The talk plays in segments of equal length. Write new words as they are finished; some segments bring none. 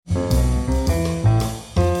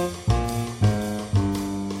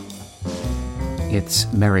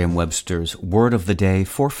It's Merriam-Webster's Word of the Day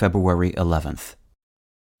for February 11th.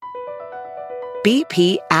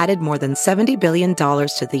 BP added more than $70 billion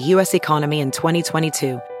to the U.S. economy in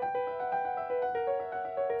 2022.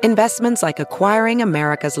 Investments like acquiring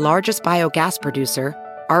America's largest biogas producer,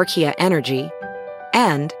 Archaea Energy,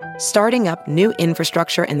 and starting up new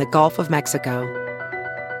infrastructure in the Gulf of Mexico.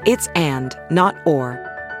 It's and, not or.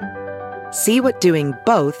 See what doing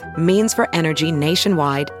both means for energy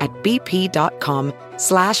nationwide at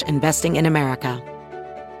bp.com/investing in America.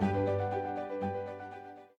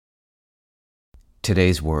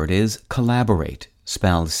 Today's word is collaborate,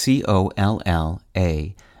 spelled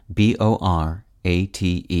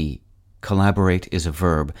C-O-L-L-A-B-O-R-A-T-E. Collaborate is a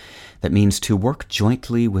verb that means to work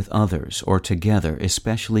jointly with others or together,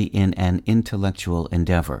 especially in an intellectual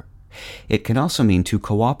endeavor. It can also mean to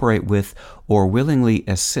cooperate with or willingly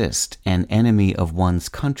assist an enemy of one's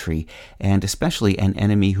country, and especially an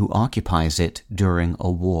enemy who occupies it during a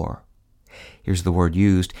war. Here's the word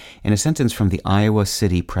used in a sentence from the Iowa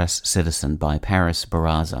City Press Citizen by Paris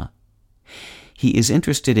Barraza. He is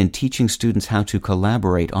interested in teaching students how to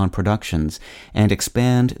collaborate on productions and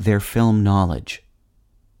expand their film knowledge.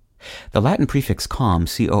 The Latin prefix com,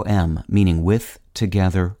 C-O-M, meaning with,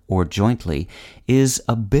 together, or jointly, is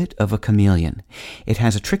a bit of a chameleon. It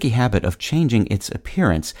has a tricky habit of changing its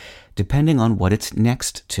appearance depending on what it's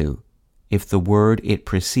next to. If the word it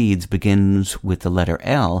precedes begins with the letter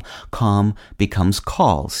L, com becomes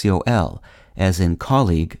call, C-O-L, as in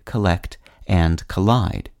colleague, collect, and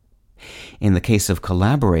collide. In the case of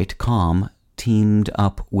collaborate, com teamed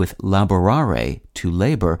up with laborare, to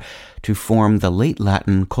labor, to form the late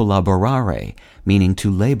Latin collaborare, meaning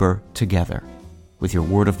to labor together. With your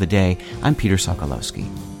Word of the Day, I'm Peter Sokolowski.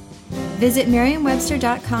 Visit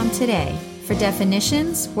Merriam-Webster.com today for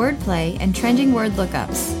definitions, wordplay, and trending word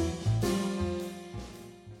lookups.